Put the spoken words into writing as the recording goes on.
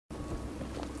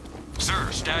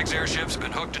Sir, Stagg's airships have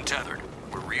been hooked and tethered.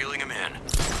 We're reeling him in.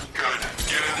 Good.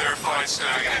 Get in there, find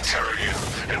Stagg, and interrogate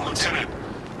him. And Lieutenant,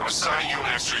 I'm assigning you an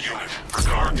extra unit for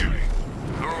guard duty.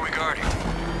 Who are we guarding?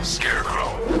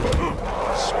 Scarecrow.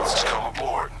 Just wants to come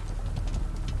aboard.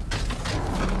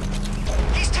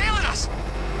 He's tailing us!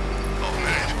 Oh,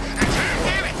 man.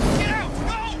 Damn it! Get out!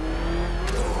 No!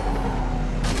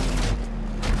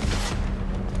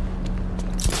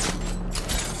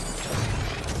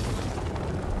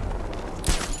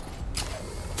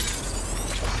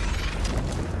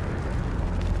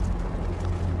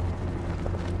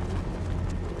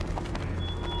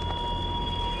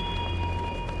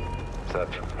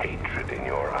 Such hatred in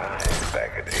your eyes,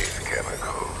 Bagadade's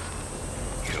chemicals.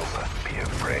 You must be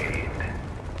afraid.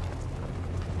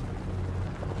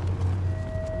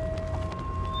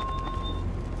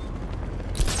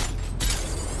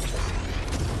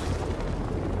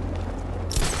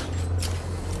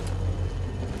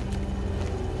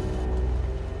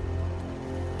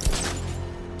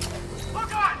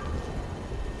 Look on!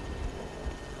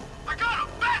 I got him!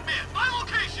 Batman! My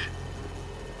location!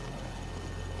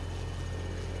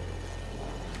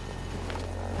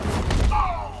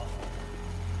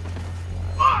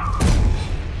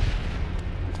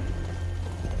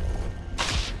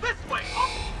 This way!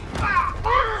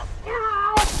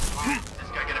 This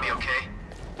guy gonna be okay?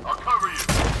 I'll cover you.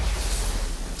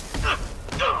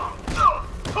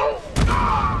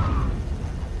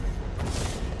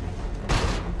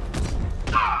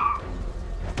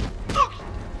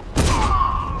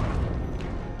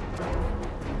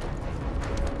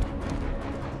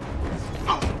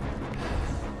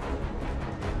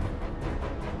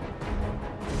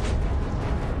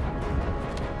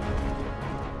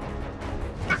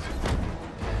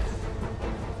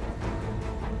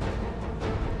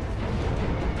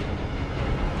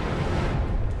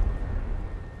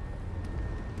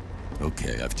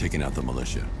 Okay, I've taken out the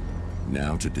militia.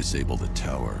 Now to disable the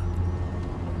tower.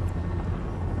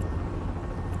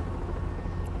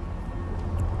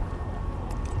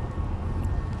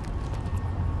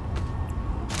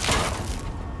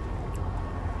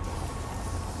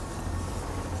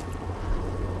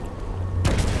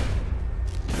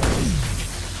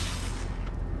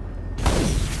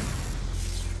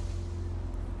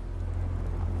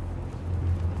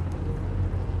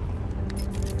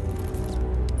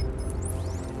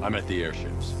 I'm at the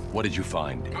airships. What did you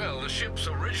find? Well, the ship's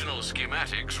original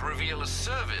schematics reveal a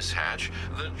service hatch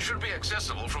that should be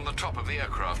accessible from the top of the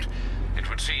aircraft. It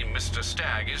would seem Mr.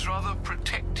 Stagg is rather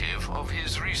protective of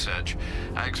his research.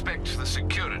 I expect the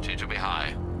security to be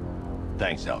high.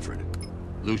 Thanks, Alfred.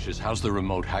 Lucius, how's the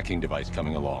remote hacking device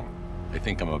coming along? I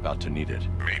think I'm about to need it.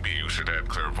 Maybe you should add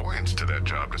clairvoyance to that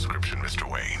job description,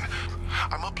 Mr. Wayne.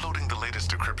 I'm uploading the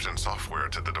latest decryption software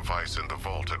to the device in the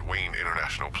vault at Wayne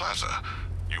International Plaza.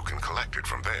 You can collect it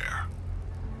from there.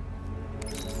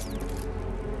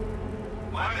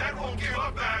 My men won't give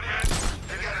up, Batman.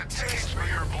 They got a taste for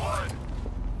your blood.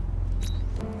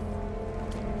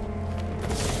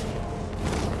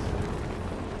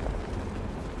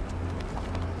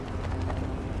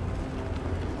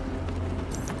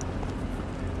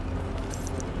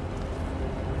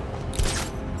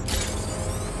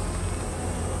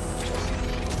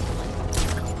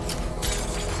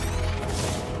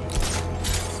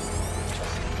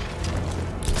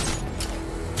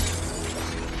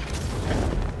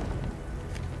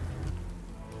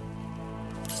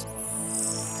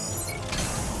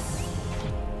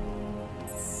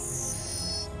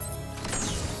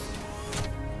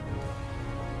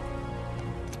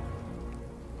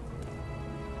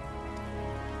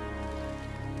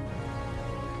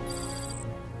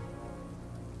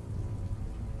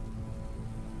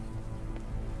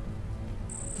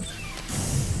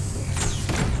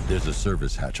 There's a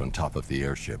service hatch on top of the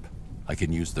airship. I can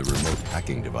use the remote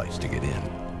hacking device to get in.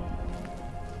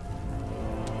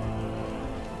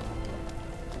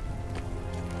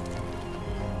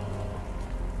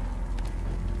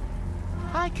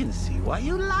 I can see why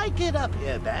you like it up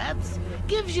here, Babs.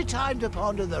 Gives you time to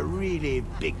ponder the really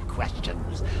big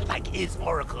questions, like is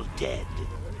Oracle dead?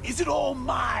 Is it all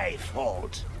my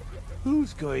fault?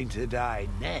 Who's going to die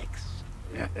next?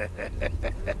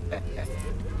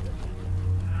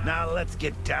 Now let's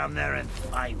get down there and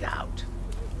find out.